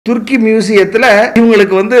துருக்கி மியூசியத்துல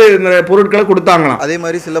இவங்களுக்கு இந்த பொருட்களை கொடுத்தாங்களாம். அதே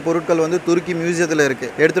மாதிரி சில பொருட்கள் துருக்கி மியூசியத்துல இருக்கு.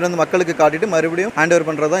 எடுத்துட்டு வந்து மக்களுக்கு காட்டிட்டு மறுபடியும் ஹேண்ட் ஓவர்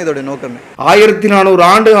பண்றதுதான் இதோட நோக்கமே. 1400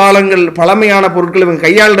 ஆண்டு காலங்கள் பழமையான பொருட்கள் இவங்க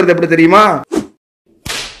கையாளுறது எப்படி தெரியுமா?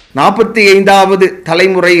 45வது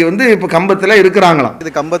தலைமுறை இப்ப கம்பத்துல இருக்கிறாங்களாம்.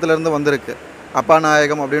 இது கம்பத்துல இருந்து வந்திருக்கு. அப்பா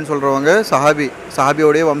நாயகம் அப்படின்னு சொல்றவங்க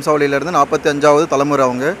சஹாபியோடைய வம்சாவளியில இருந்து 45வது தலைமுறை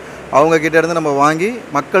அவங்க கிட்ட இருந்து நம்ம வாங்கி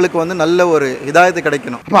மக்களுக்கு நல்ல ஒரு ஹிதாயத்து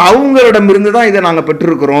கிடைக்கணும். அப்ப அவங்களிடம் இருந்து தான் இதை நாங்க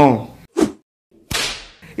பெற்றிருக்கிறோம்.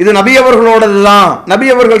 இது நபி அவர்களோடதுதான், நபி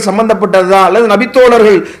அவர்கள் சம்பந்தப்பட்டதுதான் அல்லது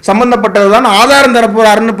நபித்தோழர்கள் சம்பந்தப்பட்டதுதான் ஆதாரம்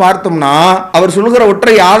தரப்போறாருன்னு பார்த்தோம்னா அவர் சொல்லுகிற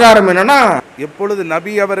ஒற்றை ஆதாரம் என்னன்னா, எப்பொழுது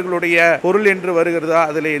நபி அவர்களுடைய பொருள் என்று வருகிறதோ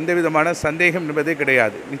அதுல எந்த விதமான சந்தேகம் என்பதே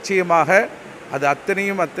கிடையாது. நிச்சயமாக அது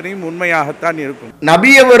அத்தனையும் உண்மையாகத்தான் இருக்கும்.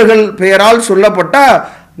 நபி அவர்கள் பெயரால் சொல்லப்பட்டா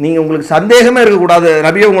நீங்க உங்களுக்கு சந்தேகமே இருக்கக்கூடாது,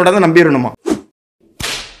 நபி அவங்களோட தான் நம்பிடணுமா.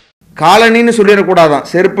 காலனின்னு சொல்லிடக்கூடாதான்,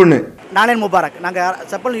 செருப்புன்னு. நாளைன் முபாரக், நாங்கள்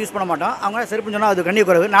செப்பல் யூஸ் பண்ண மாட்டோம். அவங்க செருப்புன்னு சொன்னால் அது கண்ணி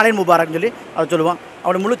குறைவு. நாளைன் முபாரக்னு சொல்லி அதை சொல்லுவோம்.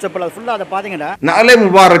 அவட முழு செப்பல் அது ஃபுல்லாக அதை பார்த்தீங்கன்னா நாளே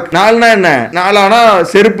முபாரக். நாள்னா என்ன? நாளானா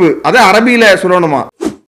செருப்பு. அதை அரபியில் சொல்லணுமா.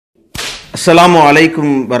 அஸ்ஸலாமு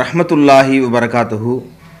அலைக்கும் வரஹ்மத்துல்லாஹி வபரகாத்துஹு.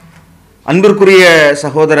 அன்பிற்குரிய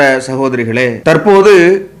சகோதர சகோதரிகளே, தற்போது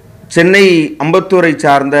சென்னை அம்பத்தூரை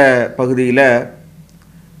சார்ந்த பகுதியில்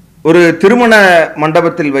ஒரு திருமண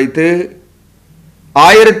மண்டபத்தில் வைத்து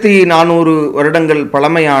 1400 வருடங்கள்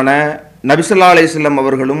பழமையான நபி ஸல்லல்லாஹு அலைஹி வஸல்லம்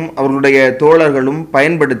அவர்களும் அவர்களுடைய தோழர்களும்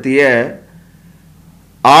பயன்படுத்திய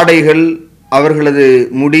ஆடைகள், அவர்களது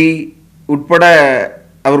முடி உட்பட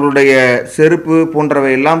அவர்களுடைய செருப்பு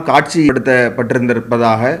போன்றவையெல்லாம்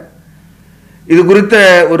காட்சிப்படுத்தப்பட்டிருந்திருப்பதாக இது குறித்த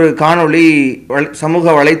ஒரு காணொளி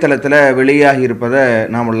சமூக வலைத்தளத்தில் வெளியாகி இருப்பதை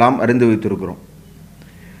நாம் எல்லாம் அறிந்து வைத்திருக்கிறோம்.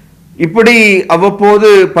 இப்படி அவ்வப்போது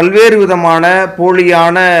பல்வேறு விதமான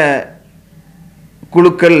போலியான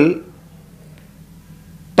குழுக்கள்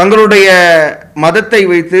தங்களுடைய மதத்தை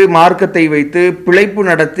வைத்து மார்க்கத்தை வைத்து பிழைப்பு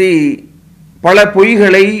நடத்தி பல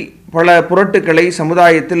பொய்களை பல புரட்டுக்களை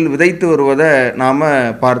சமுதாயத்தில் விதைத்து வருவதை நாம்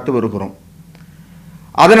பார்த்து வருகிறோம்.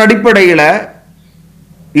 அதன் அடிப்படையில்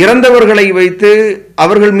இறந்தவர்களை வைத்து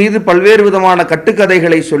அவர்கள் மீது பல்வேறு விதமான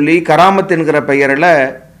கட்டுக்கதைகளை சொல்லி கராமத் என்கிற பெயரில்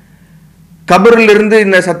கபரிலிருந்து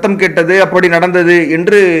இந்த சத்தம் கேட்டது, அப்படி நடந்தது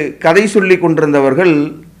என்று கதை சொல்லி கொண்டிருந்தவர்கள்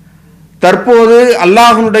தற்போது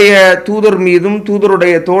அல்லாஹ்வுடைய தூதர் மீதும்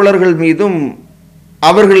தூதருடைய தோழர்கள் மீதும்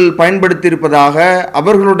அவர்கள் பயன்படுத்தியிருப்பதாக,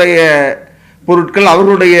 அவர்களுடைய பொருட்கள்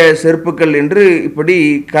அவர்களுடைய செருப்புக்கள் என்று இப்படி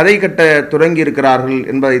கதை கட்ட தொடங்கி இருக்கிறார்கள்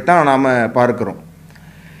என்பதைத்தான் நாம் பார்க்கிறோம்.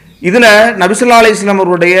 இதில் நபி ஸல்லல்லாஹு அலைஹி வஸல்லம்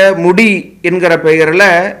அவருடைய முடி என்கிற பெயரில்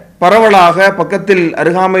பரவலாக பக்கத்தில்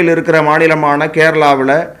அருகாமையில் இருக்கிற மாநிலமான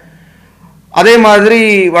கேரளாவில், அதே மாதிரி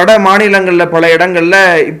வட மாநிலங்களில் பல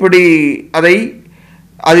இடங்களில் இப்படி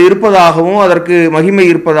அது இருப்பதாகவும் அதற்கு மகிமை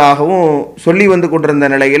இருப்பதாகவும் சொல்லி வந்து கொண்டிருந்த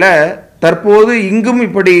நிலையில் தற்போது இங்கும்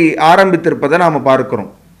இப்படி ஆரம்பித்திருப்பதை நாம்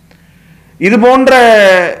பார்க்கிறோம். இது போன்ற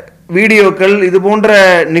வீடியோக்கள், இது போன்ற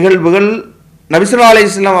நிகழ்வுகள் நபி ஸல்லல்லாஹு அலைஹி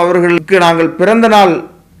வஸல்லம் அவர்களுக்கு நாங்கள் பிறந்த நாள்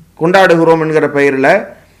கொண்டாடுகிறோம் என்கிற பெயரில்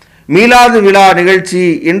மீலாது விழா நிகழ்ச்சி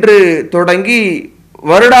என்று தொடங்கி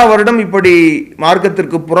வருடா வருடம் இப்படி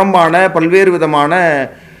மார்க்கத்திற்கு புறம்பான பல்வேறு விதமான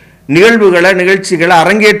நிகழ்ச்சிகளை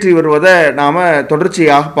அரங்கேற்றி வருவதை நாம்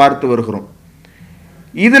தொடர்ச்சியாக பார்த்து வருகிறோம்.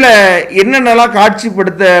 இதில் என்னென்னலாம்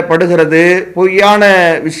காட்சிப்படுத்தப்படுகிறது, பொய்யான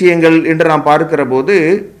விஷயங்கள் என்று நாம் பார்க்கிற போது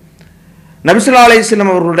நபி ஸல்லல்லாஹு அலைஹி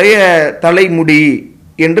வஸல்லம் அவர்களுடைய தலைமுடி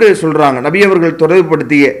என்று சொல்கிறாங்க. நபி அவர்கள்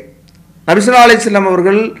தொடர்புபடுத்திய நபி ஸல்லல்லாஹு அலைஹி வஸல்லம்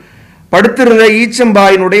அவர்கள் படுத்திருந்த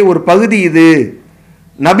ஈச்சம்பாயினுடைய ஒரு பகுதி இது.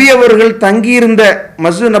 நபி அவர்கள் தங்கியிருந்த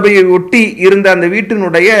மஸ்ஜித் நபியை ஒட்டி இருந்த அந்த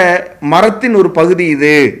வீட்டினுடைய மரத்தின் ஒரு பகுதி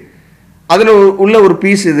இது, அதில் உள்ள ஒரு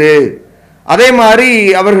பீஸ் இது. அதே மாதிரி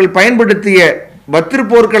அவர்கள் பயன்படுத்திய பத்ர்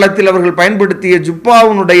போர்க்களத்தில் அவர்கள் பயன்படுத்திய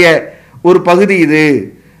ஜுப்பாவுனுடைய ஒரு பகுதி இது.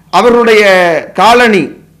 அவர்களுடைய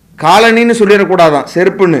காலனின்னு சொல்லிடக்கூடாதான்,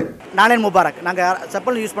 செருப்புன்னு. நாளைன் முபாரக், நாங்கள்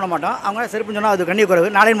செப்பல் யூஸ் பண்ண மாட்டோம். அவங்க செருப்புன்னு சொன்னால் அது கண்ணி குறைவு.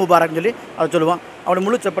 நாளைன் முபாரக்னு சொல்லி அதை சொல்லுவோம். அவட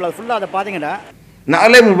முழு செப்பல் அது ஃபுல்லாக அதை பார்த்தீங்கன்னா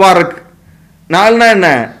நாளே முபாரக். நாள்னா என்ன?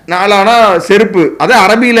 நாளானா செருப்பு. அதை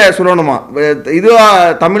அரபியில் சொல்லணுமா.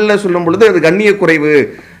 இதுவாக தமிழில் சொல்லும் பொழுது அது கண்ணிய குறைவு,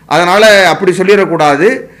 அதனால் அப்படி சொல்லிடக்கூடாது.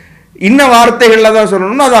 இன்ன வார்த்தைகளில் தான்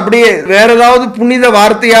சொல்லணும்னா அது அப்படியே வேற ஏதாவது புனித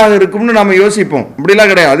வார்த்தையாக இருக்கும்னு நம்ம யோசிப்போம்.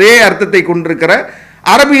 அப்படிலாம் கிடையாது. அதே அர்த்தத்தை கொண்டிருக்கிற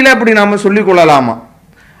அரபியில் அப்படி நாம் சொல்லிக்கொள்ளலாமா.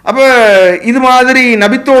 அப்போ இது மாதிரி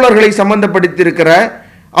நபித்தோழர்களை சம்பந்தப்படுத்தியிருக்கிற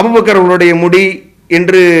அபூபக்கர் அவர்களுடைய முடி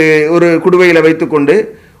என்று ஒரு குடுவையில் வைத்துக்கொண்டு,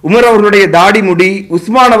 உமர் அவர்களுடைய தாடி முடி,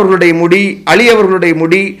 உஸ்மான் அவர்களுடைய முடி, அலி அவர்களுடைய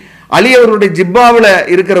முடி, அலி அவர்களுடைய ஜிப்பாவில்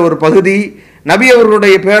இருக்கிற ஒரு பகுதி, நபி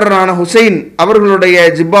அவர்களுடைய பேரனான ஹுசைன் அவர்களுடைய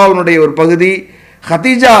ஜிப்பாவினுடைய ஒரு பகுதி,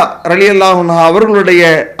 ஹதீஜா ரலியல்லாஹு அன்ஹா அவர்களுடைய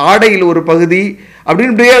ஆடையில் ஒரு பகுதி,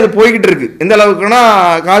 அப்படின்னு இப்படியே அது போய்கிட்டு இருக்கு. எந்த அளவுக்குன்னா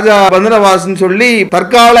காஜா பந்தனவாஸ்ன்னு சொல்லி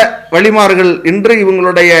தற்கால வழிமார்கள் என்று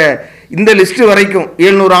இவங்களுடைய இந்த லிஸ்ட் வரைக்கும்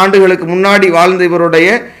 700 ஆண்டுகளுக்கு முன்னாடி வாழ்ந்த இவருடைய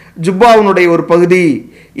ஜுப்பாவுனுடைய ஒரு பகுதி,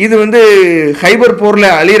 இது ஹைபர் போர்ல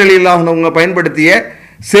அலி ரலியல்லாஹு அன்ஹு அவங்க பயன்படுத்திய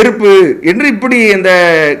செருப்பு என்று இப்படி அந்த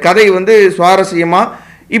கதை சுவாரஸ்யமா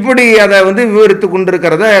இப்படி அதை விவரித்து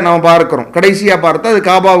கொண்டிருக்கிறத நம்ம பார்க்கிறோம். கடைசியா பார்த்தா அது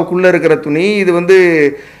காபாவுக்குள்ள இருக்கிற துணி, இது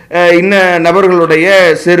இன்ன நபர்களுடைய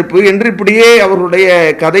செருப்பு என்று இப்படியே அவர்களுடைய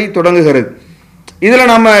கதை தொடங்குகிறது. இதுல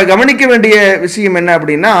நம்ம கவனிக்க வேண்டிய விஷயம் என்ன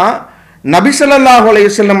அப்படின்னா, நபி ஸல்லல்லாஹு அலைஹி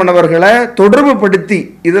வஸல்லம் அவர்களை தொடர்பு படுத்தி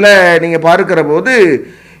இதுல நீங்க பார்க்கிற போது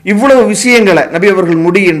இவ்வளவு விஷயங்களை நபி அவர்கள்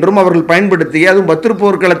முடி என்றும் அவர்கள் பயன்படுத்திய, அதுவும் பத்ர்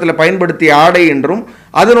போர்க்களத்தில் பயன்படுத்திய ஆடை என்றும்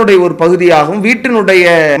அதனுடைய ஒரு பகுதியாகவும் வீட்டினுடைய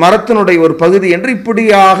மரத்தினுடைய ஒரு பகுதி என்று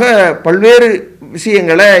இப்படியாக பல்வேறு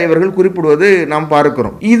விஷயங்களை இவர்கள் குறிப்பிடுவது நாம்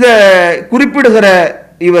பார்க்கிறோம். இத குறிப்பிடுகிற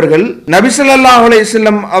இவர்கள் நபி ஸல்லல்லாஹு அலைஹி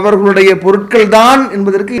வஸல்லம் அவர்களுடைய பொருட்கள் தான்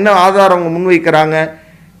என்பதற்கு என்ன ஆதாரம் அவங்க முன்வைக்கிறாங்க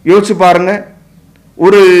யோசிச்சு பாருங்க.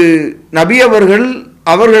 ஒரு நபி அவர்கள்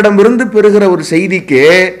அவர்களிடமிருந்து பெறுகிற ஒரு செய்திக்கு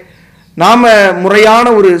நாம முறையான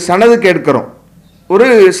ஒரு சனது கேட்கிறோம், ஒரு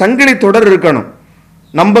சங்கிலி தொடர் இருக்கணும்.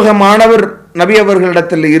 நம்பகமானவர் நபி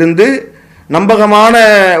அவர்களிடத்தில் இருந்து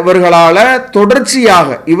நம்பகமானவர்களால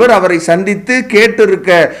தொடர்ச்சியாக இவர் அவரை சந்தித்து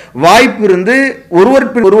கேட்டிருக்க வாய்ப்பு இருந்து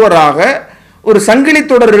ஒருவராக ஒரு சங்கிலி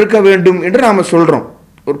தொடர் இருக்க வேண்டும் என்று நாம சொல்றோம்.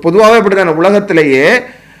 ஒரு பொதுவாகவே அப்படித்தான, உலகத்திலேயே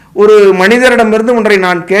ஒரு மனிதரிடமிருந்து ஒன்றை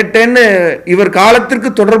நான் கேட்டேன்னு இவர் காலத்திற்கு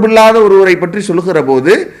தொடர்பில்லாத ஒருவரை பற்றி சொல்லுகிற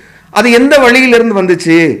போது அது எந்த வழியிலிருந்து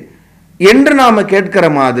வந்துச்சு என்று நாம கேட்கிற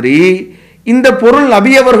மாதிரி இந்த பொருள்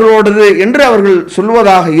நபி அவர்களோடது என்று அவர்கள்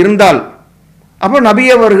சொல்வதாக இருந்தால், அப்போ நபி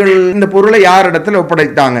அவர்கள் இந்த பொருளை யார் இடத்துல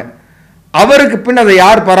ஒப்படைத்தாங்க, அவருக்கு பின் அதை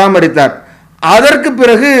யார் பராமரித்தார், அதற்கு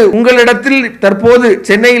பிறகு உங்களிடத்தில் தற்போது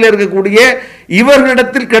சென்னையில் இருக்கக்கூடிய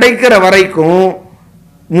இவர்களிடத்தில் கிடைக்கிற வரைக்கும்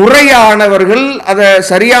முறையானவர்கள், அதை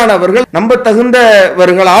சரியானவர்கள், நம்ப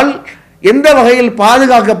தகுந்தவர்களால் எந்த வகையில்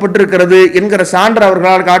பாதுகாக்கப்பட்டிருக்கிறது என்கிற சான்று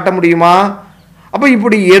அவர்களால் காட்ட முடியுமா? அப்ப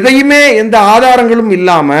இப்படி எதையுமே எந்த ஆதாரங்களும்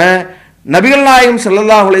இல்லாம நபிகள் நாயகம்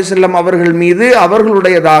ஸல்லல்லாஹு அலைஹி வஸல்லம் அவர்கள் மீது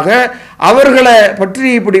அவர்களுடையதாக அவர்களை பற்றி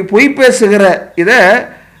இப்படி பொய் பேசுகிற இதை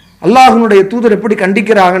அல்லாஹ்வுடைய தூதர் எப்படி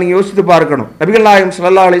கண்டிக்கிறாங்க நீங்க யோசித்து பார்க்கணும். நபிகள் நாயகம்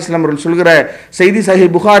ஸல்லல்லாஹு அலைஹி வஸல்லம் அவர்கள் சொல்கிற செய்தி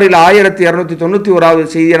சஹீஹ் புகாரில் 1291வது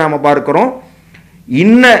செய்தியை நாம பார்க்கிறோம்.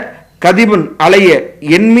 இன்ன கதிபன் அலைய,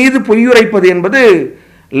 என் மீது பொய்யுரைப்பது என்பது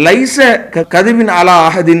லைச கதிபின் அலா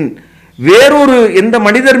அஹதின், வேறொரு எந்த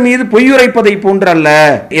மனிதர் மீது பொய்யுரைப்பதை போன்றல்ல.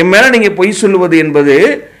 என் மேல நீங்க பொய் சொல்லுவது என்பது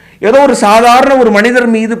ஏதோ ஒரு சாதாரண ஒரு மனிதர்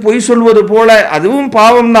மீது பொய் சொல்வது போல, அதுவும்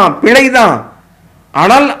பாவம் தான், பிழைதான்,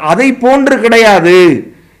 ஆனால் அதை போன்று கிடையாது.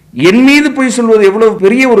 என் மீது பொய் சொல்வது எவ்வளவு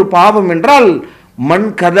பெரிய ஒரு பாவம் என்றால், மண்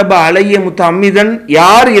கதப அலைய முத்தம்மிதன்,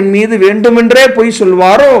 யார் என் மீது வேண்டுமென்றே பொய்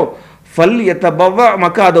சொல்வாரோ ஃபல் யதபவ்வ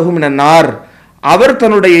மகாதஹு மினன்னார், அவர்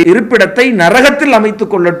தன்னுடைய இருப்பிடத்தை நரகத்தில்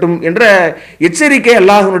அமைத்துக் கொள்ளட்டும் என்ற எச்சரிக்கை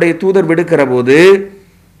அல்லாஹ்வுடைய தூதர் விடுக்கிற போது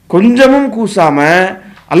கொஞ்சமும் கூசாம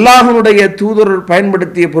அல்லாஹ்வுடைய தூதர்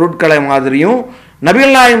பயன்படுத்திய பொருட்களை மாதிரியும்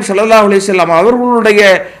நபிகள் நாயகம் ஸல்லல்லாஹு அலைஹி வஸல்லம் அவர்களுடைய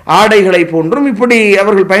ஆடைகளை போன்றும் இப்படி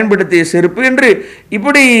அவர்கள் பயன்படுத்திய செருப்பு என்று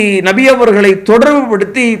இப்படி நபி அவர்களை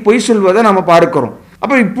தொடர்புபடுத்தி பொய் சொல்வதை நாம பார்க்கிறோம்.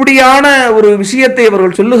 அப்ப இப்படியான ஒரு விஷயத்தை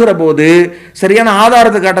அவர்கள் சொல்லுகிற போது சரியான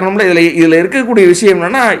ஆதாரத்தை காட்டணும்ல. இதுல இருக்கக்கூடிய விஷயம்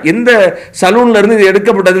என்னன்னா, எந்த சலூன்ல இருந்து இது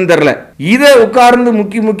எடுக்கப்பட்டதுன்னு தெரியல, இதை உட்கார்ந்து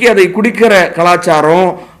முக்கி அதை குடிக்கிற கலாச்சாரம்,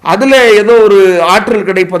 அதுல ஏதோ ஒரு ஆற்றல்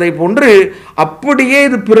கிடைப்பதை போன்று அப்படியே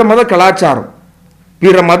இது பிற மத கலாச்சாரம்.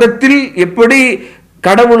 பிற மதத்தில் எப்படி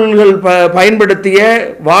கடவுள்கள் பயன்படுத்திய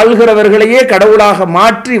வாழ்கிறவர்களையே கடவுளாக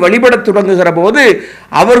மாற்றி வழிபட தொடங்குகிற போது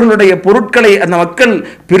அவர்களுடைய பொருட்களை அந்த மக்கள்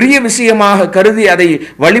பெரிய விஷயமாக கருதி அதை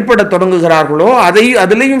வழிபட தொடங்குகிறார்களோ,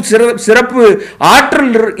 அதிலையும் சிறப்பு ஆற்றல்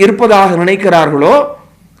இருப்பதாக நினைக்கிறார்களோ,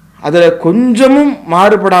 அதுல கொஞ்சமும்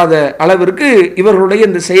மாறுபடாத அளவிற்கு இவர்களுடைய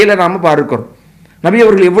இந்த செயலை நாம பார்க்கிறோம். நபி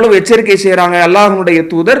அவர்கள் எவ்வளவு எச்சரிக்கை செய்யறாங்க. அல்லாஹ்வுடைய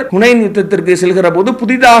தூதர் ஹுனைன் யுத்தத்திற்கு செல்கிற போது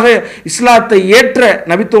புதிதாக இஸ்லாத்தை ஏற்ற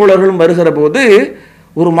நபித்தோழர்களும் வருகிற போது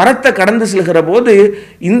ஒரு மரத்தை கடந்து செல்கிற போது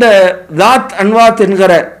இந்த தாத் அன்வாத்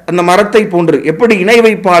என்கிற அந்த மரத்தை போன்று எப்படி இணை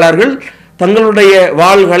வைப்பாளர்கள் தங்களுடைய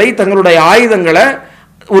வாள்களை தங்களுடைய ஆயுதங்களை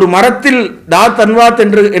ஒரு மரத்தில் தாத் அன்வாத்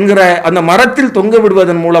என்கிற அந்த மரத்தில் தொங்க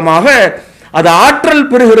விடுவதன் மூலமாக அது ஆற்றல்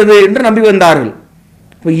பெறுகிறது என்று நம்பி வந்தார்கள்.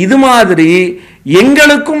 இது மாதிரி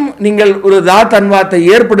எங்களுக்கும் நீங்கள் ஒரு தாத் அன்வாத்தை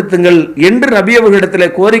ஏற்படுத்துங்கள் என்று நபி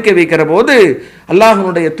அவர்களிடத்தில் கோரிக்கை வைக்கிற போது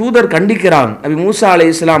அல்லாஹ்வுடைய தூதர் கண்டிக்கிறான். நபி மூசா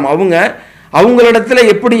அலைஹிஸ்ஸலாம் அவங்களிடத்தில்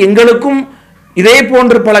எப்படி எங்களுக்கும் இதே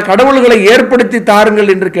போன்று பல கடவுள்களை ஏற்படுத்தி தாருங்கள்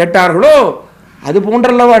என்று கேட்டார்களோ அது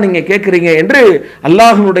போன்றல்லவா நீங்க கேட்கிறீங்க என்று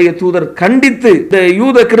அல்லாஹ்வுடைய தூதர் கண்டித்து இந்த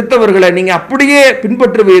யூத கிறிஸ்தவர்களை நீங்க அப்படியே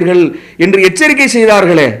பின்பற்றுவீர்கள் என்று எச்சரிக்கை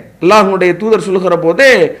செய்தார்களே. அல்லாஹ்வுடைய தூதர் சொல்லுகிற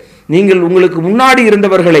போதே நீங்கள் உங்களுக்கு முன்னாடி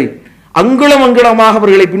இருந்தவர்களை அங்குலம் அங்குலமாக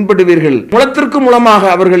அவர்களை பின்பற்றுவீர்கள், முளத்திற்கு மூலமாக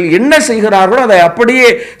அவர்கள் என்ன செய்கிறார்களோ அதை அப்படியே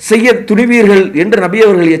செய்ய துணிவீர்கள் என்று நபி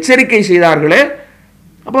அவர்கள் எச்சரிக்கை செய்தார்களே.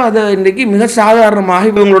 அப்போ அதை இன்றைக்கு மிக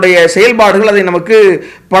சாதாரணமாக இவங்களுடைய செயல்பாடுகள் அதை நமக்கு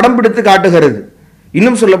படம் பிடித்து காட்டுகிறது.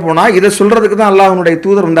 இன்னும் சொல்ல போனால் இதை சொல்றதுக்கு தான் அல்லாஹ்வுடைய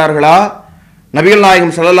தூதர் வந்தார்களா? நபிகள்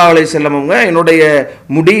நாயகம் ஸல்லல்லாஹு அலைஹி வஸல்லம் அவங்க என்னுடைய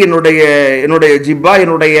முடி, என்னுடைய ஜிப்பா,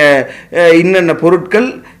 என்னுடைய இன்னென்ன பொருட்கள்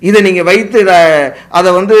இதை நீங்கள் வைத்து அதை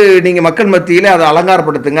வந்து நீங்கள் மக்கள் மத்தியில் அதை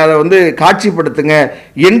அலங்காரப்படுத்துங்க, அதை காட்சிப்படுத்துங்க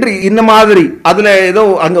என்று இந்த மாதிரி அதில் ஏதோ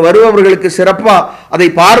அங்கே வருபவர்களுக்கு சிறப்பாக அதை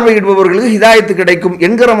பார்வையிடுபவர்களுக்கு ஹிதாயத்து கிடைக்கும்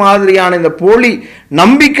என்கிற மாதிரியான இந்த போலி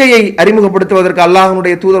நம்பிக்கையை அறிமுகப்படுத்துவதற்கு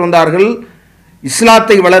அல்லாஹ்வுடைய தூதர் வந்தார்கள்.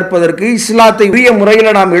 இஸ்லாத்தை வளர்ப்பதற்கு, இஸ்லாத்தை உரிய முறையில்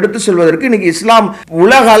நாம் எடுத்து செல்வதற்கு இன்னைக்கு இஸ்லாம்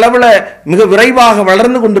உலக அளவில் மிக விரைவாக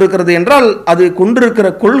வளர்ந்து கொண்டிருக்கிறது என்றால் அது கொண்டிருக்கிற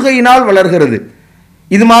கொள்கையினால் வளர்கிறது.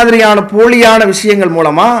 இது மாதிரியான போலியான விஷயங்கள்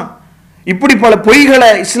மூலமா, இப்படி பல பொய்களை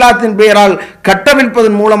இஸ்லாத்தின் பெயரால்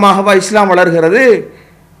கட்டவிழ்ப்பதன் மூலமாகவா இஸ்லாம் வளர்கிறது?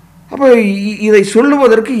 அப்போ இதை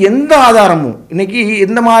சொல்லுவதற்கு எந்த ஆதாரமும் இன்னைக்கு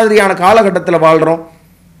எந்த மாதிரியான காலகட்டத்தில் வாழ்கிறோம்?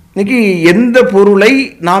 இன்னைக்கு எந்த பொருளை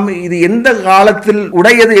நாம் இது எந்த காலத்தில்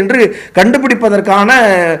உடையது என்று கண்டுபிடிப்பதற்கான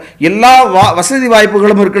எல்லா வசதி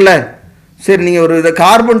வாய்ப்புகளும் இருக்குல்ல. சரி, நீங்கள் ஒரு இதை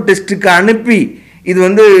கார்பன் டெஸ்ட்டுக்கு அனுப்பி இது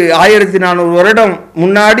 1400 வருடம்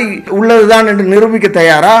முன்னாடி உள்ளதுதான் என்று நிரூபிக்க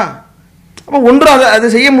தயாரா? அப்போ ஒன்று அதை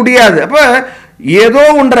செய்ய முடியாது. அப்போ ஏதோ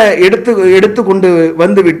ஒன்றை எடுத்து கொண்டு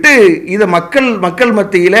வந்துவிட்டு இதை மக்கள்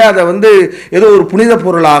மத்தியில் அதை ஏதோ ஒரு புனித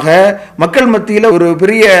பொருளாக மக்கள் மத்தியில் ஒரு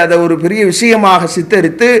பெரிய விஷயமாக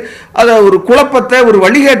சித்தரித்து அதை ஒரு குழப்பத்தை, ஒரு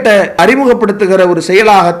வழிகேட்டை அறிமுகப்படுத்துகிற ஒரு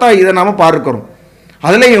செயலாகத்தான் இதை நாம் பார்க்கிறோம்.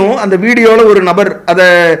 அதுலேயும் அந்த வீடியோவில் ஒரு நபர் அதை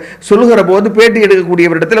சொல்லுகிற போது பேட்டி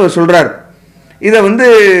எடுக்கக்கூடியவரிடத்தில் அவர் சொல்கிறார், இதை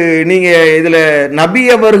நீங்கள் இதில் நபி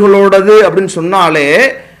அவர்களோடது அப்படின்னு சொன்னாலே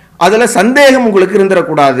அதில் சந்தேகம் உங்களுக்கு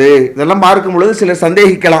இருந்துடக்கூடாது. இதெல்லாம் பார்க்கும் பொழுது சிலர்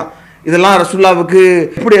சந்தேகிக்கலாம், இதெல்லாம் ரசூலுல்லாவுக்கு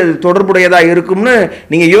எப்படி அது தொடர்புடையதாக இருக்கும்னு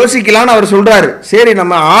நீங்கள் யோசிக்கலான்னு அவர் சொல்கிறாரு. சரி,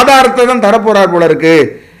 நம்ம ஆதாரத்தை தான் தரப்போறார் போல இருக்கு,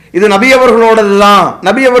 இது நபி அவர்களோடது தான்,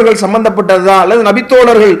 நபி அவர்கள் சம்பந்தப்பட்டது தான், அல்லது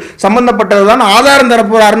நபித்தோழர்கள் சம்பந்தப்பட்டது தான் ஆதாரம்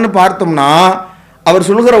தரப்போறாருன்னு பார்த்தோம்னா அவர்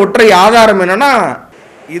சொல்கிற ஒற்றை ஆதாரம் என்னன்னா,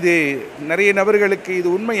 இது நிறைய நபர்களுக்கு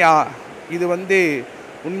இது உண்மையா, இது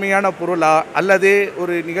உண்மையான பொருளா அல்லது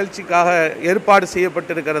ஒரு நிகழ்ச்சிக்காக ஏற்பாடு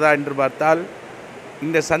செய்யப்பட்டிருக்கிறதா என்று பார்த்தால்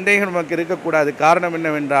இந்த சந்தேகம் நமக்கு இருக்கக்கூடாது. காரணம்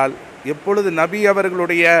என்னவென்றால், எப்பொழுது நபி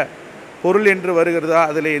அவர்களுடைய பொருள் என்று வருகிறதோ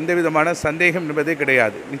அதில் எந்த விதமான சந்தேகம் என்பதே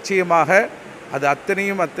கிடையாது. நிச்சயமாக அது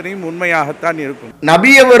அத்தனையும் உண்மையாகத்தான் இருக்கும்.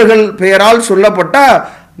 நபி அவர்கள் பெயரால் சொல்லப்பட்டா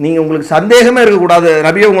உங்களுக்கு சந்தேகமே இருக்கக்கூடாது,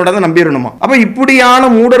 நபியை உங்களோட தான் நம்பிடணுமா? அப்ப இப்படியான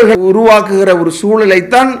மூடர்கள் உருவாக்குகிற ஒரு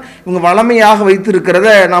சூழலைத்தான் இவங்க வளமையாக வைத்திருக்கிறத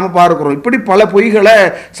நாம பார்க்கிறோம். இப்படி பல பொய்களை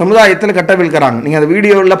சமுதாயத்தில் கட்டவிழ்க்கிறாங்க. நீங்க அந்த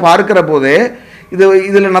வீடியோவில் பார்க்கிற போதே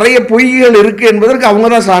இதில் நிறைய பொய்கள் இருக்கு என்பதற்கு அவங்க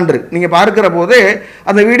தான் சான்று. நீங்க பார்க்கிற போதே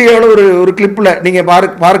அந்த வீடியோவில் ஒரு கிளிப்பில் நீங்க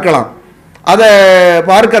பார்க்கலாம். அதை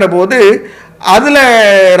பார்க்கிற போது அதில்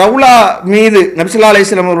ரவுலா மீது நபி ஸல்லல்லாஹு அலைஹி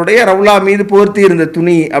வஸல்லம் அவருடைய ரவுலா மீது போர்த்தி இருந்த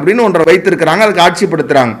துணி அப்படின்னு ஒன்றை வைத்திருக்கிறாங்க, அதை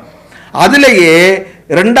காட்சிப்படுத்துகிறாங்க. அதுலேயே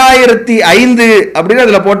 2005 அப்படின்னு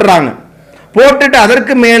அதில் போட்டுறாங்க. போட்டுட்டு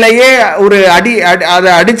அதற்கு மேலேயே ஒரு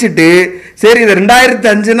அதை அடிச்சுட்டு சரி இது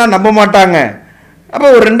 2005னா நம்ப மாட்டாங்க, அப்போ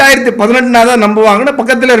ஒரு 2018 தான் நம்புவாங்கன்னு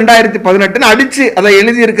பக்கத்தில் 2018 அடித்து அதை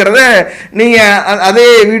எழுதியிருக்கிறத நீங்கள் அதே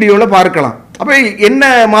வீடியோவில் பார்க்கலாம். அப்போ என்ன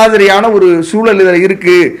மாதிரியான ஒரு சூழல் இதில்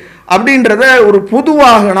இருக்குது அப்படின்றத ஒரு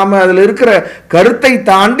பொதுவாக நம்ம அதில் இருக்கிற கருத்தை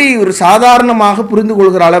தாண்டி ஒரு சாதாரணமாக புரிந்து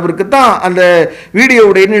கொள்கிற அளவிற்கு தான் அந்த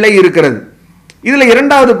வீடியோவுடைய நிலை இருக்கிறது. இதில்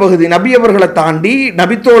இரண்டாவது பகுதி நபி அவர்களை தாண்டி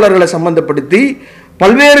நபித்தோழர்களை சம்பந்தப்படுத்தி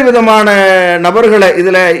பல்வேறு விதமான நபர்களை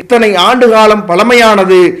இதில் இத்தனை ஆண்டு காலம்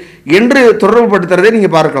பழமையானது என்று தொடர்புபடுத்துறதை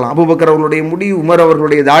நீங்கள் பார்க்கலாம். அபூபக்கர் அவர்களுடைய முடி, உமர்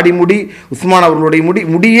அவர்களுடைய தாடி முடி, உஸ்மான் அவர்களுடைய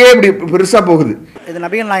முடியே இப்படி பெருசாக போகுது. இது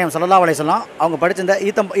நபிகள் நாயகம் ஸல்லல்லாஹு அலைஹி வஸல்லம் அவங்க படிச்சிருந்த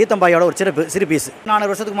ஈத்தம்பாயோட ஒரு சிறு பீஸு. 400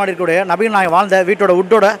 வருஷத்துக்கு முன்னாடி இருக்கக்கூடிய நபிகள் நாயகம் வாழ்ந்த வீட்டோட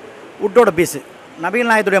உட்டோட பீஸு. நபிகள்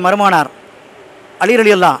நாயகத்துடைய மருமகனார் அலி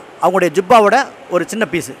ரலியல்லாஹ் அவங்களுடைய ஜிப்பாவோட ஒரு சின்ன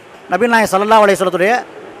பீஸு. நபிகள் நாயகம் ஸல்லல்லாஹு அலைஹி வஸல்லத்துடைய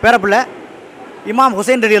பேரப்பிள்ளை இமாம்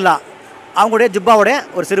ஹுசைன் ரலியல்லாஹ் அவங்களுடைய ஜிப்பாவோட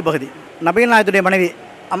ஒரு சிறு பகுதி. நபிகள் நாயகத்துடைய மனைவி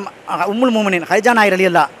உம்முல் முஃமினீன் ஹைஜா நாயர்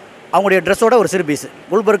ரலியல்லாஹ் அவங்களுடைய ட்ரெஸ்ஸோட ஒரு சிறு பீஸு.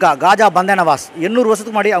 குல்பர்கா காஜா பந்தேனவாஸ் 800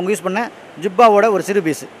 வருஷத்துக்கு முன்னாடி அவங்க யூஸ் பண்ண ஜிப்பாவோட ஒரு சிறு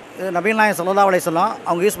பீஸு. நபிகள் நாயகம் ஸல்லல்லாஹு அலைஹி வஸல்லம்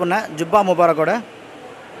அவங்க யூஸ் பண்ண ஜிப்பா முபாரக்கோட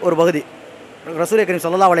ஒரு பகுதி. ரசூல் கரீம்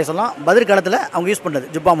ஸல்லல்லாஹு அலைஹி வஸல்லம் பத்ர் காலத்தில் அவங்க யூஸ் பண்ணது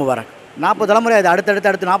ஜிப்பா முபாரக். 40 தலைமுறை அது அடுத்து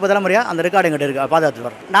 40 தலைமுறையாக அந்த ரெக்கார்டு எங்கிட்ட இருக்குது, பாதுகாத்து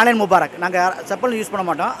வரோம். நாளைன் முபாரக் நாங்கள் செப்பல் யூஸ் பண்ண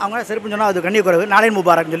மாட்டோம். அவங்க செருப்புன்னு சொன்னால் அது கண்ணி குறைவு, நாளைன்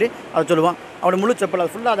முபாரக்னு சொல்லி அதை சொல்லுவோம். அவருடைய முழு செப்பல்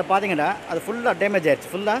அது ஃபுல்லாக அதை பார்த்தீங்கன்னா அது ஃபுல்லாக டேமேஜ் ஆயிடுச்சு.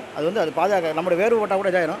 ஃபுல்லாக அது பாதுகாக்க நம்மளுடைய வேர்வு போட்டால்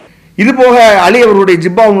கூட இதாயிரும். இது போக அலி அவருடைய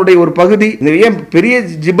ஜிப்பாவுடைய ஒரு பகுதி, இந்த ஏன் பெரிய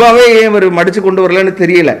ஜிப்பாவே ஏன் அவர் மடித்து கொண்டு வரலன்னு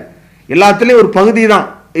தெரியல, எல்லாத்துலேயும் ஒரு பகுதி தான்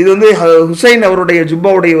இது வந்து ஹுசைன் அவருடைய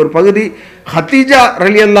ஜுப்பாவுடைய ஒரு பகுதி, ஹத்தீஜா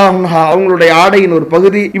ரலியல்லாஹு அன்ஹா அவங்களுடைய ஆடையின் ஒரு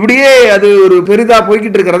பகுதி, இப்படியே அது ஒரு பெரிதா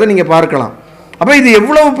போய்கிட்டு இருக்கிறத நீங்க பார்க்கலாம். அப்ப இது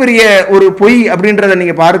எவ்வளவு பெரிய ஒரு பொய் அப்படின்றத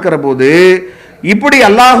நீங்க பார்க்கிற போது, இப்படி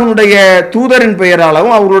அல்லாஹ்வுடைய தூதரின்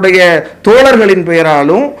பெயராலும் அவருடைய தோழர்களின்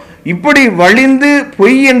பெயராலும் இப்படி வழிந்து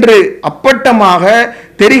பொய் என்று அப்பட்டமாக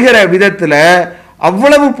தெரிகிற விதத்துல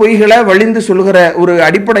அவ்வளவு பொய்களை வழிந்து சொல்கிற ஒரு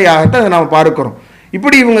அடிப்படையாகத்தான் அதை நாம் பார்க்கிறோம்.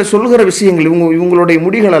 இப்படி இவங்க சொல்கிற விஷயங்கள், இவங்களுடைய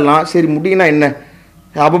முடிகள் எல்லாம், சரி முடினா என்ன,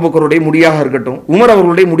 அபூபக்கருடைய முடியாக இருக்கட்டும், உமர்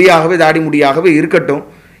அவர்களுடைய முடியாகவே தாடி முடியாகவே இருக்கட்டும்,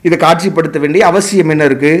 இதை காட்சிப்படுத்த வேண்டிய அவசியம் என்ன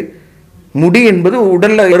இருக்கு? முடி என்பது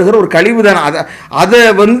உடல்ல வருகிற ஒரு கழிவு தானே, அதை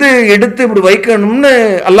வந்து எடுத்து இப்படி வைக்கணும்னு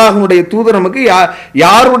அல்லாஹ்வுடைய தூதர் நமக்கு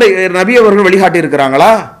யாருடைய நபி அவர்கள் வழிகாட்டி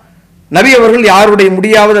இருக்கிறாங்களா? நபி அவர்கள் யாருடைய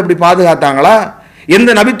முடியாவது அப்படி பாதுகாத்தாங்களா? எந்த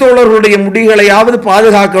நபித்தோழர்களுடைய முடிகளையாவது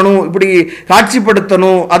பாதுகாக்கணும், இப்படி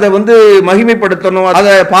காட்சிப்படுத்தணும், அதை வந்து மகிமைப்படுத்தணும்,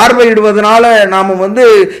 அதை பார்வையிடுவதனால நாம வந்து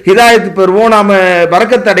ஹிதாயத்து பெறுவோம், நாம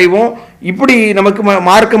பரக்கத்தடைவோம், இப்படி நமக்கு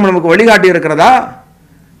மார்க்கம் நமக்கு வழிகாட்டி இருக்கிறதா?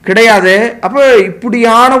 கிடையாது. அப்ப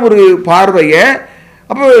இப்படியான ஒரு பார்வையை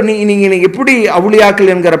அப்போ நீங்க எப்படி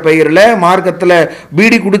அவுளியாக்கள் என்கிற பெயரில் மார்க்கத்தில்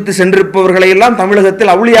பீடி கொடுத்து சென்றிருப்பவர்களை எல்லாம்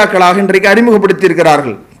தமிழகத்தில் அவுளியாக்களாக இன்றைக்கு அறிமுகப்படுத்தி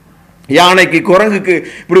இருக்கிறார்கள். யானைக்கு குரங்குக்கு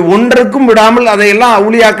இப்படி ஒன்றுக்கும் விடாமல் அதையெல்லாம்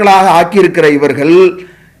அவுளியாக்களாக ஆக்கியிருக்கிற இவர்கள்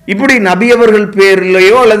இப்படி நபியவர்கள்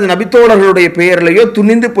பெயரிலேயோ அல்லது நபித்தோழர்களுடைய பெயரிலேயோ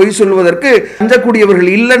துணிந்து பொய் சொல்வதற்கு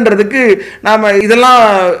அஞ்சக்கூடியவர்கள் இல்லைன்றதுக்கு நாம இதெல்லாம்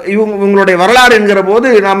இவங்களுடைய வரலாறு என்கிற போது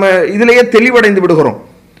நாம இதிலேயே தெளிவடைந்து விடுகிறோம்.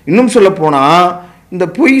 இன்னும் சொல்ல போனா இந்த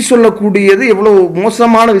பொய் சொல்லக்கூடியது எவ்வளவு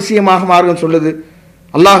மோசமான விஷயமாக மார்க்கம் சொல்லுது.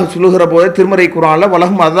 அல்லாஹ் சொல்லுகிற போது திருமறை குர்ஆன்ல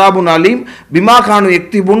வலஹும் அஸாபுன் அலீம் பிமா கானு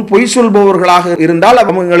யக்திபுன், பொய் சொல்பவர்களாக இருந்தால்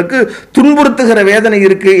அவங்களுக்கு துன்புறுத்துகிற வேதனை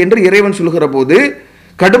இருக்கு என்று இறைவன் சொல்லுகிற போது,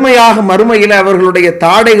 கடுமையாக மறுமையில் அவர்களுடைய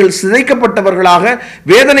தாடைகள் சிதைக்கப்பட்டவர்களாக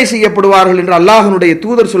வேதனை செய்யப்படுவார்கள் என்று அல்லாஹ்வுடைய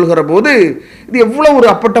தூதர் சொல்கிற போது, இது எவ்வளவு ஒரு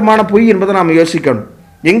அப்பட்டமான பொய் என்பதை நாம் யோசிக்கணும்.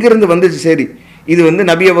 எங்கிருந்து வந்துச்சு? சரி, இது வந்து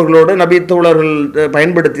நபி அவர்களோடு நபி தோழர்கள்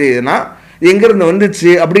பயன்படுத்தியதுன்னா எங்கிருந்து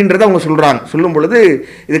வந்துச்சு அப்படின்றத அவங்க சொல்றாங்க. சொல்லும் பொழுது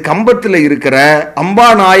இது கம்பத்தில் இருக்கிற அம்பா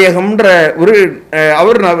நாயகம்ன்ற ஒரு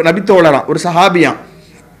அவர் நபித்தோழராம், ஒரு சஹாபியாம்,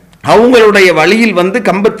 அவங்களுடைய வழியில் வந்து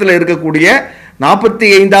கம்பத்தில் இருக்கக்கூடிய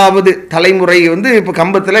 45வது தலைமுறை வந்து இப்போ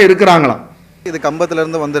கம்பத்தில் இருக்கிறாங்களாம். இது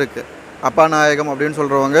கம்பத்திலேருந்து வந்திருக்கு. அப்பா நாயகம் அப்படின்னு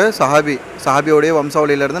சொல்கிறவங்க சஹாபியோடைய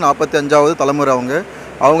வம்சாவளியிலேருந்து 45வது தலைமுறை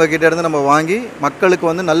அவங்க கிட்டேருந்து நம்ம வாங்கி மக்களுக்கு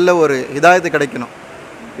வந்து நல்ல ஒரு ஹிதாயத்து கிடைக்கணும்.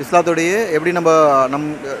 இஸ்லாத்துடைய எப்படி நம்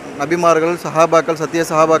நபிமார்கள் சஹாபாக்கள் சத்திய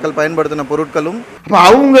சஹாபாக்கள் பயன்படுத்தின பொருட்களும் அப்போ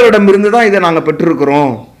அவங்களிடமிருந்து தான் இதை நாங்கள்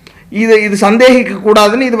பெற்றிருக்கிறோம். இது சந்தேகிக்க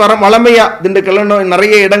கூடாதுன்னு இது வளமையா திண்டுக்கல்ல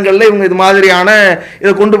நிறைய இடங்கள்ல இவங்க இது மாதிரியான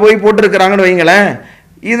இதை கொண்டு போய் போட்டிருக்கிறாங்கன்னு வைங்களேன்.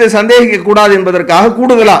 இதை சந்தேகிக்க கூடாது என்பதற்காக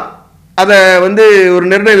கூடுதலா அதை வந்து ஒரு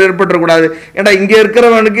நிர்ணயம் ஏற்பட்டுறக்கூடாது. ஏன்னா இங்கே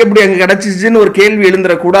இருக்கிறவனுக்கு எப்படி அங்கே கிடச்சிச்சின்னு ஒரு கேள்வி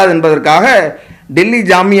எழுந்துடக்கூடாது என்பதற்காக டெல்லி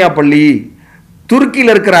ஜாமியா பள்ளி,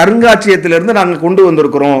 துருக்கியில் இருக்கிற அருங்காட்சியகத்திலிருந்து நாங்கள் கொண்டு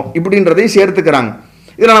வந்திருக்கிறோம் இப்படின்றதையும் சேர்த்துக்கிறாங்க.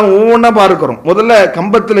 இதில் நாங்கள் ஒவ்வொன்றா பார்க்கிறோம். முதல்ல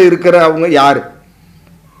கம்பத்தில் இருக்கிற அவங்க யாரு,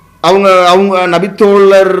 அவங்க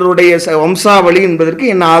நபித்தோழருடைய வம்சாவளி என்பதற்கு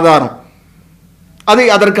என்ன ஆதாரம்,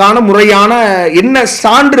 அதற்கான முறையான என்ன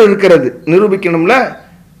சான்று இருக்கிறது நிரூபிக்கணும்ல.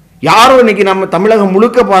 யாரோ இன்னைக்கு நம்ம தமிழகம்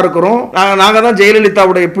முழுக்க பார்க்கிறோம், நாங்கள் தான்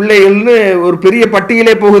ஜெயலலிதாவுடைய பிள்ளைகள்னு ஒரு பெரிய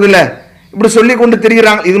பட்டியலே போகுதுல்ல, இப்படி சொல்லி கொண்டு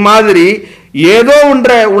திரிகிறாங்க. இது மாதிரி ஏதோ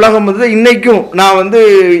ஒன்ற உலகம் வந்து இன்னைக்கும் நான் வந்து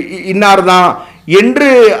இன்னார் தான் என்று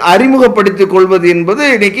அறிமுகப்படுத்திக் கொள்வது என்பது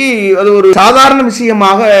இன்னைக்கு அது ஒரு சாதாரண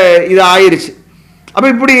விஷயமாக இது ஆயிருச்சு. அப்ப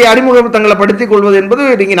இப்படி தங்களை படுத்திக் கொள்வது என்பது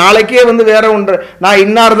நீங்க நாளைக்கே வந்து வேற ஒன்று நான்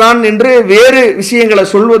இன்னார் தான் என்று வேறு விஷயங்களை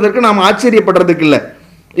சொல்வதற்கு நாம் ஆச்சரியப்படுறதுக்கு இல்லை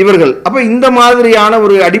இவர்கள். அப்ப இந்த மாதிரியான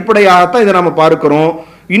ஒரு அடிப்படையாகத்தான் இதை நம்ம பார்க்கிறோம்.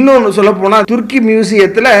 இன்னொன்று சொல்ல போனா துர்க்கி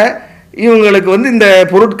மியூசியத்துல இவங்களுக்கு வந்து இந்த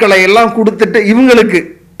பொருட்களை எல்லாம் கொடுத்துட்டு இவங்களுக்கு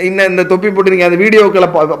இந்த தொப்பி போட்டு நீங்க அந்த வீடியோக்களை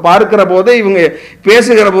பார்க்கிற போதே இவங்க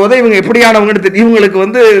பேசுகிற போதே இவங்க எப்படியானவங்க இவங்களுக்கு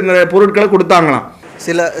வந்து இந்த பொருட்களை கொடுத்தாங்களாம்.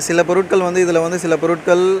 சில பொருட்கள் வந்து இதில் வந்து சில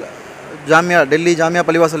பொருட்கள் டெல்லி ஜாமியா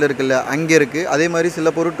பள்ளிவாசல் இருக்குல்ல அங்கே இருக்குது. அதே மாதிரி சில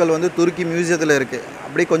பொருட்கள் வந்து துருக்கி மியூசியத்தில் இருக்குது.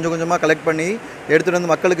 அப்படி கொஞ்சம் கொஞ்சமாக கலெக்ட் பண்ணி எடுத்துகிட்டு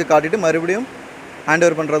வந்து மக்களுக்கு காட்டிட்டு மறுபடியும் ஹேண்ட்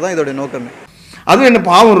ஓவர் பண்ணுறது தான் இதோடைய நோக்கமே. அதுவும் என்ன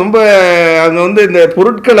பாவம், ரொம்ப அங்கே வந்து இந்த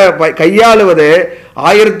பொருட்களை கையாளுவது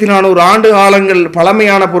 1400 ஆண்டு காலங்கள்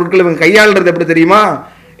பழமையான பொருட்கள் இவங்க கையாளுறது எப்படி தெரியுமா?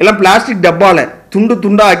 எல்லாம் பிளாஸ்டிக் டப்பால துண்டு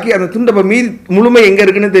துண்டாக்கி, அந்த துண்டை இப்போ மீதி முழுமை எங்கே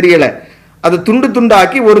இருக்குன்னு தெரியல, அதை துண்டு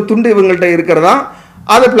துண்டாக்கி ஒரு துண்டு இவங்கள்ட்ட இருக்கிறதா,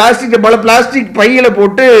 அதை பிளாஸ்டிக் டப்பால பிளாஸ்டிக் பையில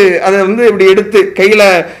போட்டு அதை வந்து இப்படி எடுத்து கையில்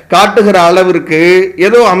காட்டுகிற அளவிற்கு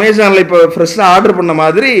ஏதோ அமேசானில் இப்போ ஃப்ரெஷ்ஷாக ஆர்டர் பண்ண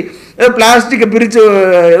மாதிரி ஏதோ பிளாஸ்டிக்கை பிரித்து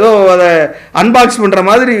ஏதோ அதை அன்பாக்ஸ் பண்ணுற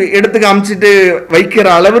மாதிரி எடுத்து காமிச்சிட்டு வைக்கிற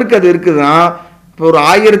அளவிற்கு அது இருக்குதுதான். இப்போ ஒரு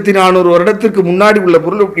 1400 வருடத்துக்கு முன்னாடி உள்ள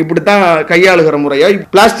பொருள் இப்படித்தான் கையாளுகிற முறையா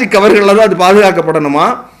பிளாஸ்டிக் கவர்களில் தான் அது பாதுகாக்கப்படணுமா?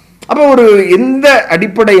 அப்போ ஒரு எந்த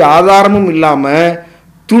அடிப்படை ஆதாரமும் இல்லாமல்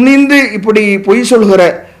துணிந்து இப்படி பொய் சொல்கிற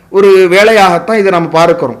ஒரு வேலையாகத்தான் இதை நம்ம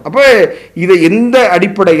பார்க்கிறோம். அப்போ இதை எந்த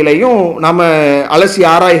அடிப்படையிலையும் நம்ம அலசி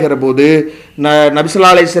ஆராய்கிற போது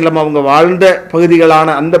நபிஸல்லல்லாஹு அலைஹி வஸல்லம் அவங்க வாழ்ந்த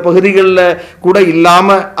பகுதிகளான அந்த பகுதிகளில் கூட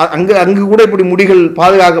இல்லாமல் அங்கு கூட இப்படி முடிகள்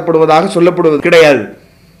பாதுகாக்கப்படுவதாக சொல்லப்படுவது கிடையாது.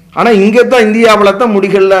 ஆனால் இங்கே தான் இந்தியாவில் தான்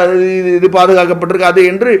முடிகளில் இது பாதுகாக்கப்பட்டிருக்காது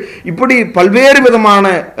என்று இப்படி பல்வேறு விதமான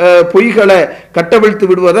பொய்களை கட்டவிழ்த்து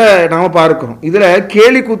விடுவதை நாம் பார்க்கிறோம். இதில்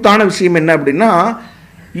கேலி கூத்தான விஷயம் என்ன அப்படின்னா,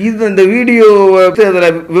 இந்த வீடியோவை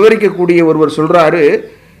அதில் விவரிக்கக்கூடிய ஒருவர் சொல்கிறாரு,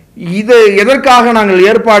 இதை எதற்காக நாங்கள்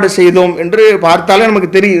ஏற்பாடு செய்தோம் என்று பார்த்தாலே நமக்கு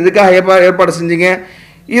தெரியும். இதுக்காக ஏற்பாடு செஞ்சீங்க,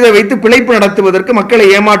 இதை வைத்து பிழைப்பு நடத்துவதற்கு, மக்களை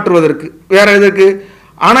ஏமாற்றுவதற்கு, வேற எதற்கு?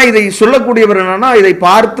 ஆனால் இதை சொல்லக்கூடியவர் என்னன்னா, இதை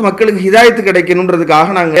பார்த்து மக்களுக்கு ஹிதாயத்து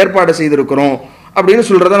கிடைக்கணுன்றதுக்காக நாங்கள் ஏற்பாடு செய்திருக்கிறோம் அப்படின்னு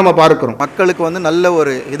சொல்றதை நம்ம பார்க்கிறோம். மக்களுக்கு வந்து நல்ல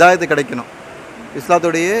ஒரு ஹிதாயத்து கிடைக்கணும்,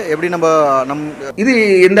 இஸ்லாத்துடைய எப்படி இது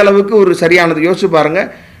எந்த அளவுக்கு ஒரு சரியானது யோசிச்சு பாருங்க.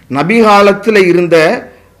 நபி காலத்தில் இருந்த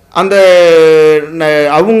அந்த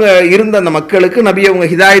அவங்க இருந்த அந்த மக்களுக்கு நபி அவங்க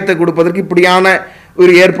ஹிதாயத்தை கொடுப்பதற்கு இப்படியான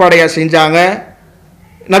ஒரு ஏற்பாடையா செஞ்சாங்க.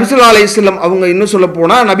 நபி ஸல்லல்லாஹு அலைஹி வஸல்லம் அவங்க இன்னும் சொல்ல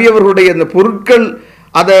போனால் நபி அவர்களுடைய அந்த பொருட்கள்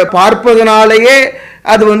அதை பார்ப்பதனாலேயே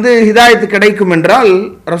அது ஹிதாயத்து கிடைக்கும் என்றால்,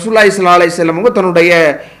 ரசூலுல்லாஹி ஸல்லல்லாஹு அலைஹி வஸல்லம் அவங்க தன்னுடைய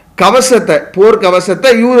கவசத்தை, போர் கவசத்தை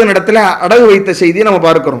யூதனிடத்தில் அடகு வைத்த செய்தியை நம்ம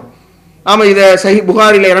பார்க்கிறோம். நாம் இதை சஹீஹ்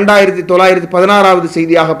புகாரில் 2916வது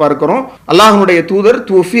செய்தியாக பார்க்கிறோம். அல்லாஹ்வுடைய தூதர்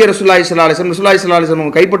துஃபிய ரசூலுல்லாஹி ஸல்லல்லாஹு அலைஹி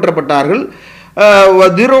வஸல்லம் கைப்பற்றப்பட்டார்கள்.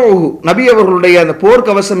 நபி அவர்களுடைய அந்த போர்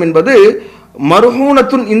கவசம் என்பது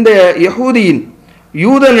மர்ஹூனத்துன் இந்த யஹூதியின்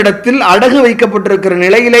யூதனிடத்தில் அடகு வைக்கப்பட்டிருக்கிற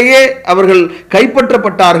நிலையிலேயே அவர்கள்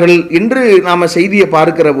கைப்பற்றப்பட்டார்கள் என்று நாம் செய்தியை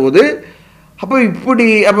பார்க்கிற போது, அப்போ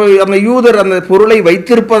அந்த யூதர் அந்த பொருளை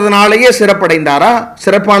வைத்திருப்பதனாலேயே சிறப்படைந்தாரா,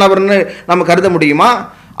 சிறப்பானவர்னு நம்ம கருத முடியுமா?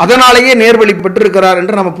 அதனாலேயே நேர்வழி பெற்றிருக்கிறார்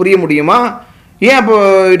என்று நம்ம புரிய முடியுமா? ஏன் அப்போ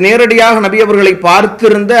நேரடியாக நபி அவர்களை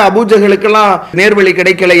பார்த்திருந்த அபூஜகளுக்கெல்லாம் நேர்வழி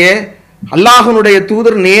கிடைக்கலையே? அல்லாஹ்வுடைய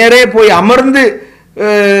தூதர் நேரே போய் அமர்ந்து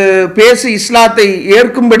பேசி இஸ்லாத்தை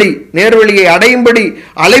ஏற்கும்படி, நேர்வழியை அடையும்படி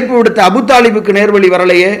அழைப்பு விடுத்த அபு தாலிபுக்கு நேர்வழி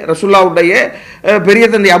வரலையே? ரசூலுல்லாஹ்வுடைய பெரிய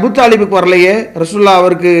தந்தை அபு தாலிபுக்கு வரலையே? ரசூலுல்லாஹ்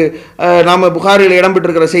அவருக்கு நாம புகாரில்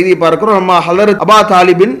இடம்பெற்றிருக்கிற செய்தியை பார்க்கிறோம். நம்ம ஹலரத் அபா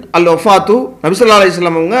தாலிபின் அல் வஃபாத்து, நபி ஸல்லல்லாஹு அலைஹி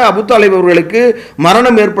வஸல்லம் அவங்க அபு தாலிப் அவர்களுக்கு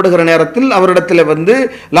மரணம் ஏற்படுகிற நேரத்தில் அவரிடத்தில்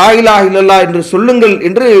லா இலாஹ இல்லல்லாஹ் என்று சொல்லுங்கள்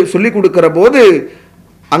என்று சொல்லிக் கொடுக்கிற போது,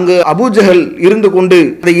 அங்கு அபூஜஹல் இருந்து கொண்டு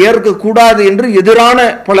அதை ஏற்கக்கூடாது என்று எதிரான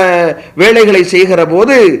பல வேலைகளை செய்கிற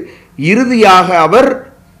போது இறுதியாக அவர்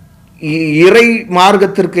இறை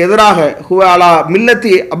மார்க்கத்திற்கு எதிராக ஹுவாலா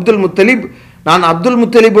மில்லத்தி அப்துல் முத்தலிப், நான் அப்துல்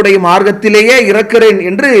முத்தலிபுடைய மார்க்கத்திலேயே இறக்கிறேன்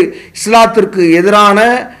என்று இஸ்லாத்திற்கு எதிரான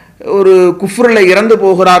ஒரு குஃப்ரில் இறந்து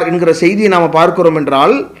போகிறார் என்கிற செய்தியை நாம் பார்க்கிறோம்.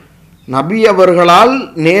 என்றால் நபி அவர்களால்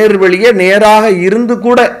நேர்வழியே நேராக இருந்து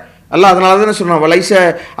கூட அல்லாஹ் அதனால தானே சொன்னான், வலைச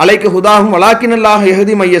அலைக்க ஹுதாஹும் வலாக்கினல்லாஹ்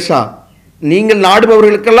யஹ்தி மையஷா, நீங்கள்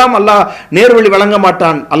நாடுபவர்களுக்கெல்லாம் அல்லாஹ் நேர்வழி வழங்க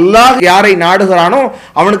மாட்டான், அல்லாஹ் யாரை நாடுகிறானோ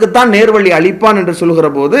அவனுக்குத்தான் நேர்வழி அளிப்பான் என்று சொல்கிற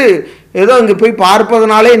போது, ஏதோ அங்கே போய்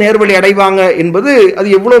பார்ப்பதனாலே நேர்வழி அடைவாங்க என்பது அது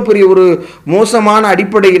எவ்வளோ பெரிய ஒரு மோசமான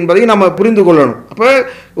அடிப்படை என்பதை நம்ம புரிந்து கொள்ளணும். அப்போ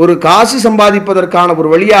ஒரு காசு சம்பாதிப்பதற்கான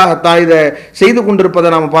ஒரு வழியாகத்தான் இதை செய்து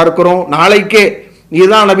கொண்டிருப்பதை நாம் பார்க்கிறோம். நாளைக்கே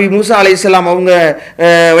இதுதான் நபி மூசா அலைஹிஸ்ஸலாம் அவங்க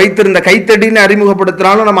வைத்திருந்த கைத்தடின்னு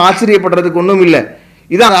அறிமுகப்படுத்தினாலும் நம்ம ஆச்சரியப்படுறதுக்கு ஒன்றும் இல்லை.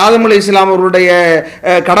 இதான் ஆதம் அலைஹிஸ்ஸலாம் அவருடைய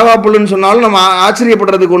கடவாப்புல்னு சொன்னாலும் நம்ம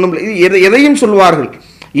ஆச்சரியப்படுறதுக்கு ஒன்றும் இல்லை. இது எதையும் சொல்வார்கள்,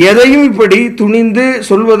 எதையும் இப்படி துணிந்து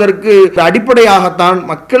சொல்வதற்கு அடிப்படையாகத்தான்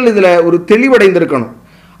மக்கள் இதில் ஒரு தெளிவடைந்திருக்கணும்.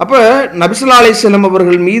 அப்போ நபி ஸல்லல்லாஹு அலைஹி வஸல்லம்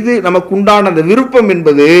அவர்கள் மீது நமக்கு உண்டான அந்த விருப்பம்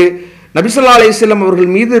என்பது, நபி ஸல்லல்லாஹு அலைஹி வஸல்லம் அவர்கள்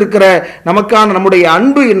மீது இருக்கிற நமக்கான நம்முடைய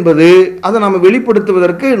அன்பு என்பது, அதை நம்ம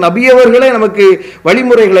வெளிப்படுத்துவதற்கு நபியவர்களே நமக்கு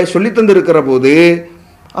வழிமுறைகளை சொல்லி தந்திருக்கிற போது,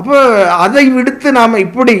 அப்போ அதை விடுத்து நாம்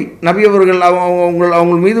இப்படி நபியவர்கள்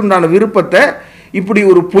அவங்க மீது உண்டான விருப்பத்தை இப்படி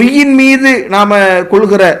ஒரு பொய்யின் மீது நாம்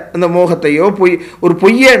கொள்கிற அந்த மோகத்தையோ ஒரு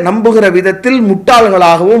பொய்யை நம்புகிற விதத்தில்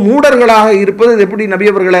முட்டாள்களாகவோ மூடர்களாக இருப்பது எப்படி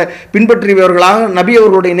நபியவர்களை பின்பற்றியவர்களாக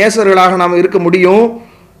நபியவர்களுடைய நேசர்களாக நாம் இருக்க முடியும்?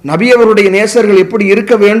 நபியவருடைய நேசர்கள் எப்படி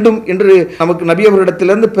இருக்க வேண்டும் என்று நமக்கு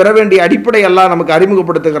நபியவரிடத்திலிருந்து பெற வேண்டிய அடிப்படை அல்லாஹ் நமக்கு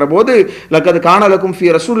அறிமுகப்படுத்துகிற போது, லக்கத் கான லக்கும் ஃபீ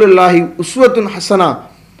ரசூலில்லாஹி உஸ்வத்துன் ஹஸனா,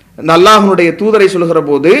 அல்லாஹ்வுடைய தூதரை சொல்கிற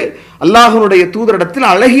போது அல்லாஹ்வுடைய தூதரிடத்தில்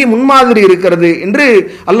அழகிய முன்மாதிரி இருக்கிறது என்று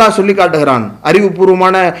அல்லாஹ் சொல்லி காட்டுகிறான்.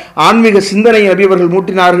 அறிவுபூர்வமான ஆன்மீக சிந்தனை நபி அவர்கள்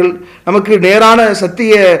மூட்டினார்கள், நமக்கு நேரான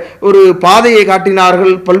சத்திய ஒரு பாதையை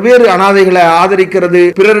காட்டினார்கள், பல்வேறு அனாதைகளை ஆதரிக்கிறது,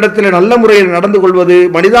 பிறரிடத்தில் நல்ல முறையில் நடந்து கொள்வது,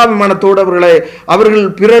 மனிதாபிமானத்தோடு அவர்கள்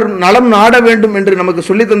பிறர் நலம் நாட வேண்டும் என்று நமக்கு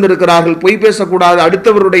சொல்லி தந்திருக்கிறார்கள். பொய் பேசக்கூடாது,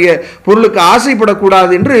 அடுத்தவருடைய பொருளுக்கு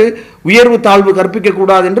ஆசைப்படக்கூடாது என்று, உயர்வு தாழ்வு கற்பிக்க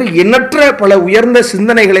கூடாது என்று எண்ணற்ற பல உயர்ந்த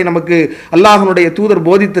சிந்தனைகளை நமக்கு அல்லாஹ்வுடைய தூதர்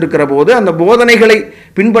போதித்திருக்கிற போது, அந்த போதனைகளை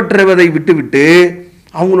பின்பற்றுவதை விட்டுவிட்டு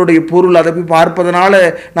அவங்களுடைய பொருள், அதை போய் பார்ப்பதனால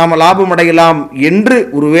நாம் லாபம் அடையலாம் என்று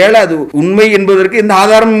ஒருவேளை அது உண்மை என்பதற்கு எந்த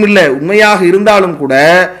ஆதாரமும் இல்லை. உண்மையாக இருந்தாலும் கூட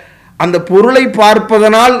அந்த பொருளை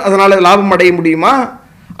பார்ப்பதனால் அதனால லாபம் அடைய முடியுமா?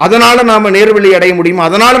 அதனால நாம நேர்வழி அடைய முடியுமா?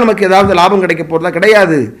 அதனால நமக்கு ஏதாவது லாபம் கிடைக்க போறதா?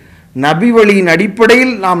 கிடையாது. நபி வழியின்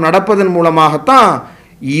அடிப்படையில் நாம் நடப்பதன் மூலமாகத்தான்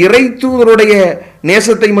இறை தூதருடைய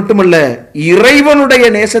நேசத்தை மட்டுமல்ல, இறைவனுடைய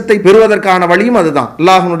நேசத்தை பெறுவதற்கான வழியும் அதுதான்.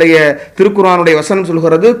 அல்லாஹ்வுடைய திருக்குர்ஆனுடைய வசனம்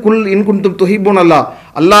சொல்கிறது, குல் இன் குன்தும் துஹிப்பூன் அல்லாஹ்,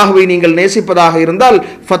 அல்லாஹ்வை நீங்கள் நேசிப்பதாக இருந்தால்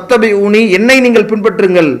ஃபத்தபிஊனி, என்னை நீங்கள்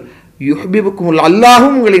பின்பற்றுங்கள், யுஹ்பிபுக்கும்,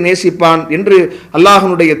 அல்லாஹும் உங்களை நேசிப்பான் என்று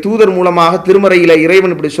அல்லாஹ்வுடைய தூதர் மூலமாக திருமறையில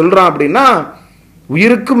இறைவன் இப்படி சொல்றான். அப்படின்னா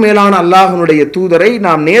உயிருக்கும் மேலான அல்லாஹ்வுடைய தூதரை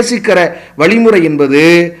நாம் நேசிக்கிற வழிமுறை என்பது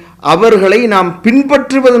அவர்களை நாம்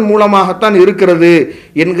பின்பற்றுவதன் மூலமாகத்தான் இருக்கிறது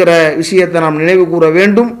என்கிற விஷயத்தை நாம் நினைவு கூற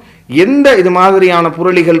வேண்டும். எந்த இது மாதிரியான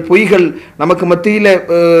புரளிகள், பொய்கள் நமக்கு மத்தியில்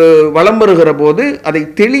வலம் வருகிற போது அதை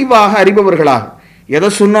தெளிவாக அறிபவர்களாக,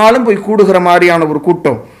 எதை சொன்னாலும் போய் கூடுகிற மாதிரியான ஒரு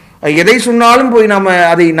கூட்டம், எதை சொன்னாலும் போய் நாம்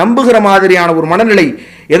அதை நம்புகிற மாதிரியான ஒரு மனநிலை,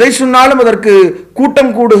 எதை சொன்னாலும் அதற்கு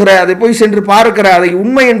கூட்டம் கூடுகிற, அதை போய் சென்று பார்க்கிற, அதை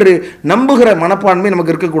உண்மை என்று நம்புகிற மனப்பான்மை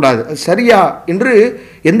நமக்கு இருக்கக்கூடாது. அது சரியா என்று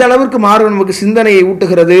எந்த அளவிற்கு மார்க்கம் நமக்கு சிந்தனையை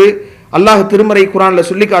ஊட்டுகிறது. அல்லாஹ் திருமறை குர்ஆன்ல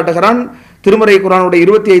சொல்லி காட்டுகிறான். திருமறை குர்ஆனுடைய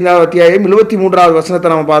 25வது அத்தியாயம் 73வது வசனத்தை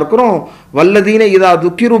நாம் பார்க்கிறோம். வல்லதீன இதா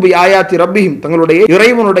துக்கிரு பி ஆயாத்தி ரப்பிஹிம், தங்களுடைய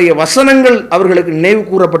இறைவனுடைய வசனங்கள் அவர்களுக்கு நினைவு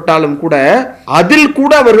கூறப்பட்டாலும் கூட அதில்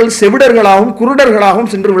கூட அவர்கள் செவிடர்களாகவும் குருடர்களாகவும்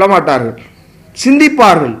சென்று விழமாட்டார்கள்,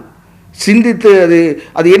 சிந்திப்பார்கள். சிந்தித்து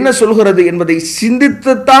அது என்ன சொல்கிறது என்பதை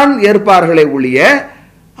சிந்தித்துத்தான் ஏற்பார்களே ஒழிய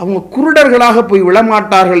அவங்க குருடர்களாக போய்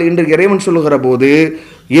விழமாட்டார்கள் என்று இறைவன் சொல்லுகிற போது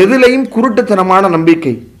எதிலையும் குருட்டுத்தனமான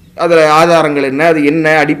நம்பிக்கை, அதில் ஆதாரங்கள் என்ன, அது என்ன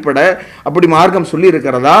அடிப்படை, அப்படி மார்க்கம் சொல்லி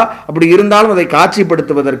இருக்கிறதா, அப்படி இருந்தாலும் அதை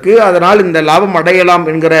காட்சிப்படுத்துவதற்கு அதனால் இந்த லாபம் அடையலாம்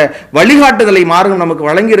என்கிற வழிகாட்டுதலை மார்க்கம் நமக்கு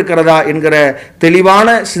வழங்கி இருக்கிறதா என்கிற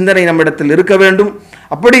தெளிவான சிந்தனை நம்மிடத்தில் இருக்க வேண்டும்.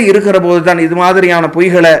 அப்படி இருக்கிற போதுதான் இது மாதிரியான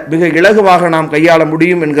பொய்களை மிக இலகுவாக நாம் கையாள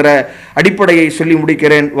முடியும் என்கிற அடிப்படையை சொல்லி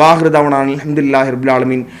முடிக்கிறேன். வாஹிருதாவனான் அல்ஹம்துலில்லாஹி ரப்பில்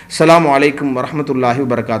ஆலமீன். அஸ்ஸலாமு அலைக்கும் வரஹ்மத்துல்லாஹி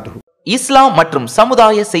வபரகாத்துஹு. இஸ்லாம் மற்றும்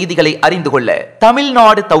சமுதாய செய்திகளை அறிந்து கொள்ள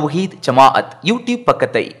தமிழ்நாடு தௌஹீத் ஜமாஅத் யூடியூப்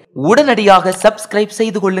பக்கத்தை உடனடியாக சப்ஸ்கிரைப்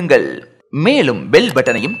செய்து கொள்ளுங்கள். மேலும் பெல்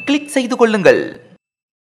பட்டனையும் கிளிக் செய்து கொள்ளுங்கள்.